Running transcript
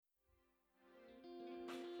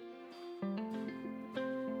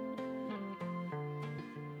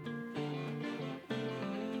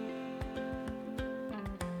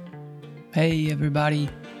Hey everybody,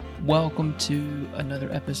 welcome to another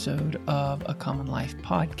episode of A Common Life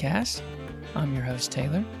podcast. I'm your host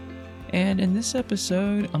Taylor, and in this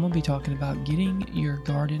episode I'm going to be talking about getting your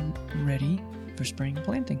garden ready for spring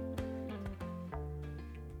planting.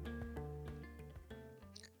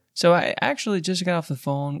 So I actually just got off the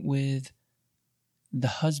phone with the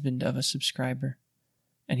husband of a subscriber,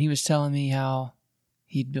 and he was telling me how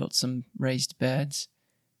he'd built some raised beds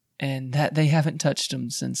and that they haven't touched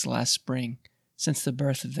them since last spring, since the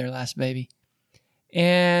birth of their last baby.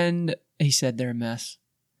 And he said they're a mess.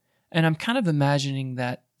 And I'm kind of imagining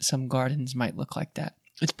that some gardens might look like that.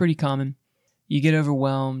 It's pretty common. You get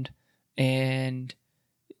overwhelmed and,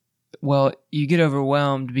 you get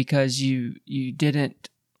overwhelmed because you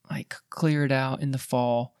didn't clear it out in the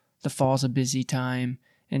fall. The fall's a busy time.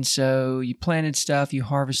 And so you planted stuff, you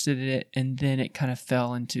harvested it, and then it kind of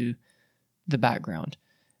fell into the background.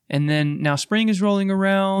 And then now spring is rolling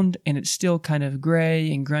around and it's still kind of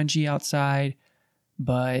gray and grungy outside,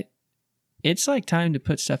 but it's like time to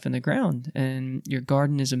put stuff in the ground and your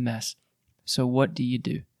garden is a mess. So what do you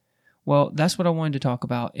do? Well, that's what I wanted to talk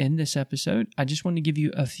about in this episode. I just want to give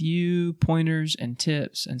you a few pointers and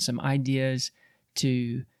tips and some ideas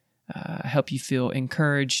to help you feel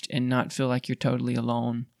encouraged and not feel like you're totally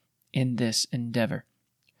alone in this endeavor.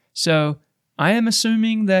 So I am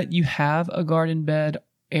assuming that you have a garden bed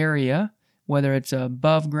area, whether it's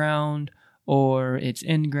above ground or it's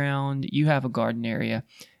in ground, you have a garden area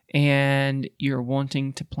and you're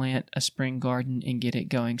wanting to plant a spring garden and get it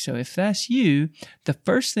going. So if that's you, the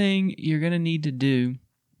first thing you're going to need to do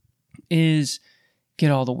is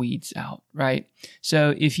get all the weeds out, right?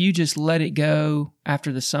 So if you just let it go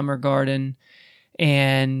after the summer garden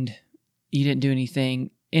and you didn't do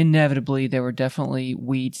anything, inevitably there were definitely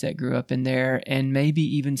weeds that grew up in there, and maybe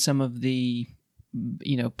even some of the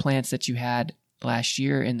plants that you had last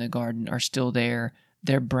year in the garden are still there.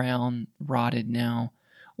 They're brown, rotted now.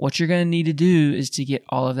 What you're going to need to do is to get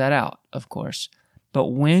all of that out, of course. But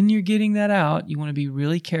when you're getting that out, you want to be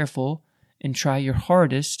really careful and try your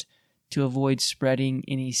hardest to avoid spreading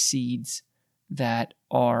any seeds that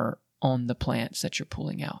are on the plants that you're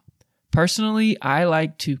pulling out. Personally, I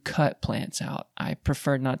like to cut plants out. I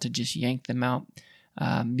prefer not to just yank them out.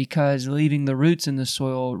 Because leaving the roots in the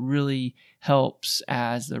soil really helps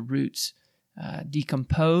as the roots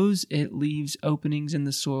decompose. It leaves openings in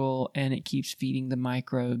the soil and it keeps feeding the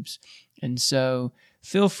microbes. And so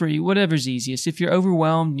feel free, whatever's easiest. If you're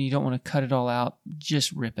overwhelmed and you don't want to cut it all out,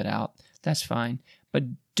 just rip it out. That's fine. But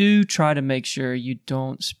do try to make sure you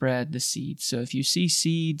don't spread the seeds. So if you see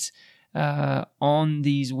seeds on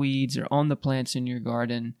these weeds or on the plants in your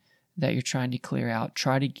garden that you're trying to clear out,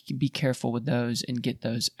 try to be careful with those and get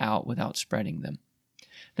those out without spreading them.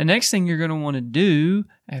 The next thing you're going to want to do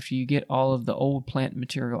after you get all of the old plant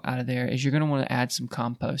material out of there is you're going to want to add some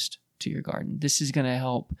compost to your garden. This is going to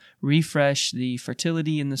help refresh the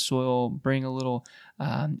fertility in the soil, bring a little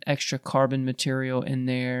extra carbon material in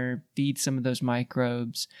there, feed some of those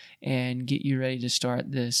microbes, and get you ready to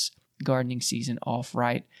start this gardening season off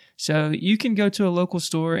right. So you can go to a local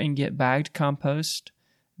store and get bagged compost.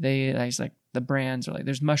 There's the brands are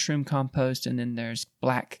there's mushroom compost and then there's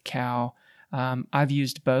black cow. I've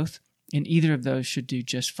used both, and either of those should do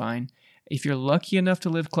just fine. If you're lucky enough to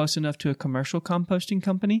live close enough to a commercial composting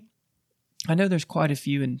company, I know there's quite a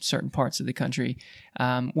few in certain parts of the country.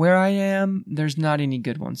 Where I am, there's not any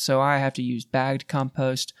good ones, so I have to use bagged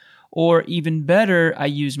compost, or even better, I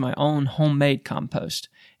use my own homemade compost.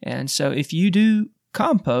 And so if you do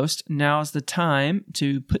compost, now's the time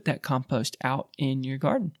to put that compost out in your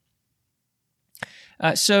garden.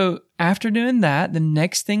 So after doing that, the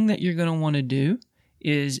next thing that you're going to want to do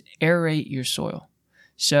is aerate your soil.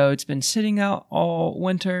 So it's been sitting out all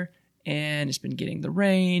winter and it's been getting the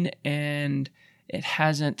rain and it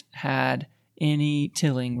hasn't had any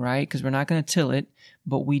tilling, right? Because we're not going to till it,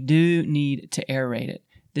 but we do need to aerate it.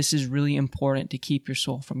 This is really important to keep your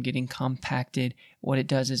soil from getting compacted. What it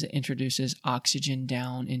does is it introduces oxygen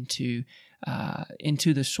down into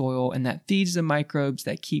the soil, and that feeds the microbes,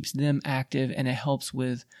 that keeps them active, and it helps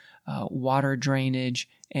with water drainage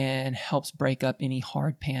and helps break up any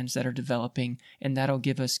hard pans that are developing, and that'll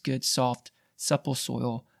give us good, soft, supple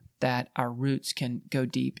soil that our roots can go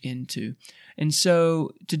deep into. And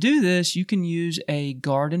so to do this, you can use a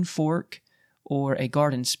garden fork or a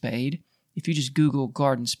garden spade. If you just Google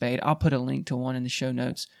garden spade, I'll put a link to one in the show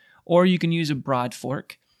notes. Or you can use a broad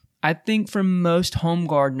fork. I think for most home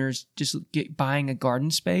gardeners, just buying a garden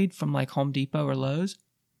spade from Home Depot or Lowe's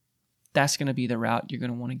that's going to be the route you're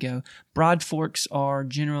going to want to go. Broad forks are,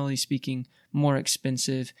 generally speaking, more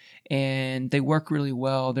expensive, and they work really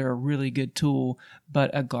well. They're a really good tool,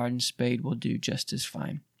 but a garden spade will do just as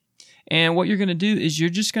fine. And what you're going to do is you're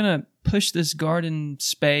just going to push this garden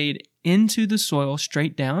spade into the soil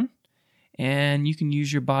straight down, and you can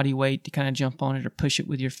use your body weight to kind of jump on it or push it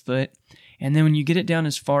with your foot. And then when you get it down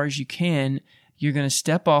as far as you can, you're going to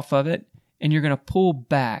step off of it, and you're going to pull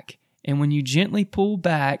back. And when you gently pull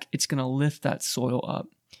back, it's going to lift that soil up.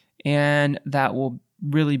 And that will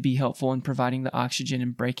really be helpful in providing the oxygen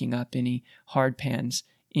and breaking up any hard pans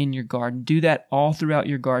in your garden. Do that all throughout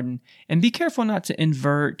your garden. And be careful not to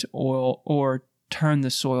invert or turn the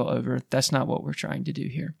soil over. That's not what we're trying to do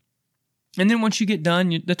here. And then once you get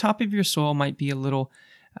done, the top of your soil might be a little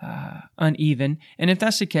uneven. And if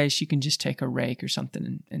that's the case, you can just take a rake or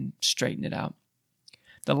something and straighten it out.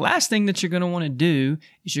 The last thing that you're going to want to do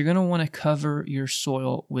is you're going to want to cover your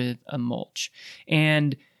soil with a mulch.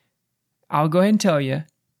 And I'll go ahead and tell you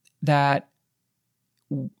that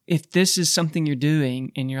if this is something you're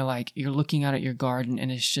doing and you're looking out at your garden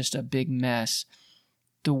and it's just a big mess,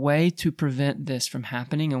 the way to prevent this from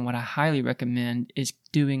happening, and what I highly recommend, is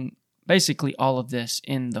doing basically all of this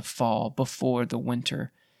in the fall before the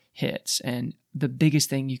winter hits. And the biggest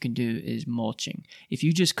thing you can do is mulching. If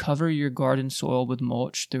you just cover your garden soil with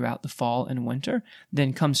mulch throughout the fall and winter,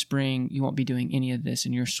 then come spring, you won't be doing any of this,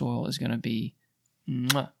 and your soil is going to be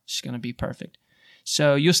it's going to be perfect.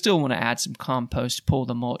 So you'll still want to add some compost, pull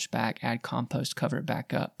the mulch back, add compost, cover it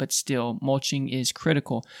back up, but still mulching is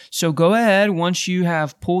critical. So go ahead, once you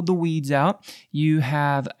have pulled the weeds out, you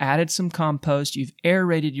have added some compost, you've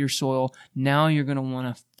aerated your soil, now you're going to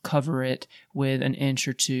want to cover it with an inch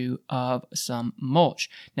or two of some mulch.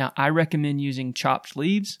 Now, I recommend using chopped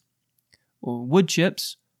leaves or wood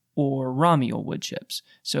chips or ramial wood chips.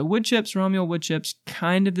 So wood chips, ramial wood chips,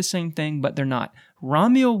 kind of the same thing, but they're not.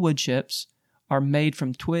 Ramial wood chips are made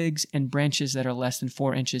from twigs and branches that are less than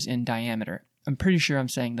 4 inches in diameter. I'm pretty sure I'm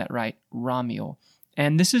saying that right, ramial.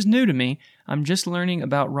 And this is new to me. I'm just learning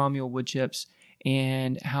about ramial wood chips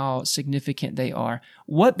and how significant they are.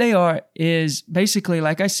 What they are is basically,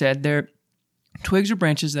 like I said, they're twigs or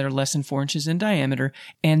branches that are less than 4 inches in diameter.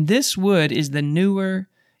 And this wood is the newer,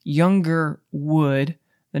 younger wood,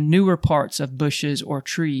 the newer parts of bushes or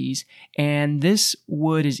trees. And this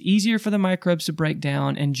wood is easier for the microbes to break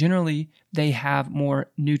down, and generally they have more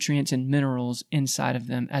nutrients and minerals inside of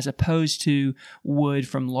them, as opposed to wood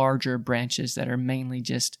from larger branches that are mainly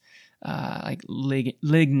just like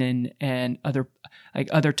lignin and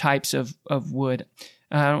other types of wood.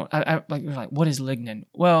 What is lignin?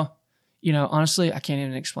 Well, honestly, I can't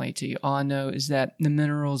even explain it to you. All I know is that the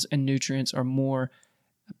minerals and nutrients are more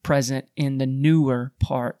present in the newer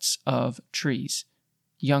parts of trees,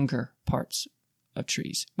 younger parts of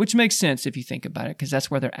trees, which makes sense if you think about it, because that's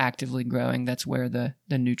where they're actively growing. That's where the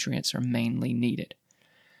nutrients are mainly needed.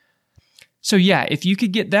 So yeah, if you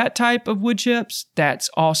could get that type of wood chips, that's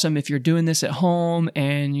awesome. If you're doing this at home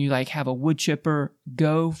and you have a wood chipper,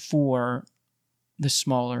 go for the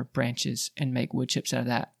smaller branches and make wood chips out of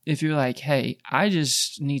that. If you're like, hey, I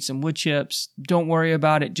just need some wood chips, don't worry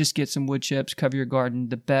about it. Just get some wood chips, cover your garden.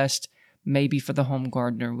 The best maybe for the home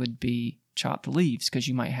gardener would be chopped leaves, because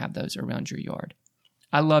you might have those around your yard.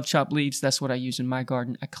 I love chopped leaves. That's what I use in my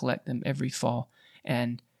garden. I collect them every fall.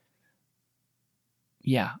 And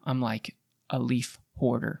yeah, I'm like a leaf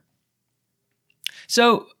hoarder.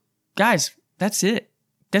 So guys, that's it.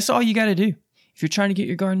 That's all you got to do. If you're trying to get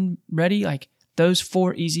your garden ready, those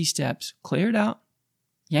 4 easy steps: clear it out,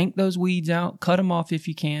 yank those weeds out, cut them off if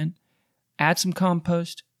you can, add some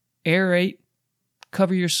compost, aerate,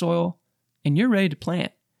 cover your soil, and you're ready to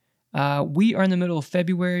plant. We are in the middle of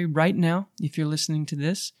February right now, if you're listening to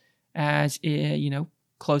this, as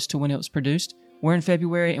close to when it was produced. We're in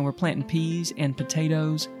February and we're planting peas and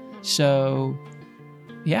potatoes. So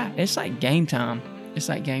yeah, it's like game time. It's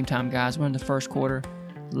like game time, guys. We're in the first quarter.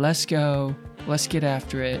 Let's go. Let's get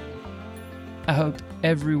after it. I hope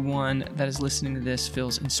everyone that is listening to this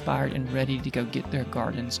feels inspired and ready to go get their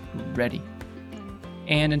gardens ready.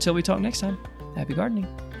 And until we talk next time, happy gardening.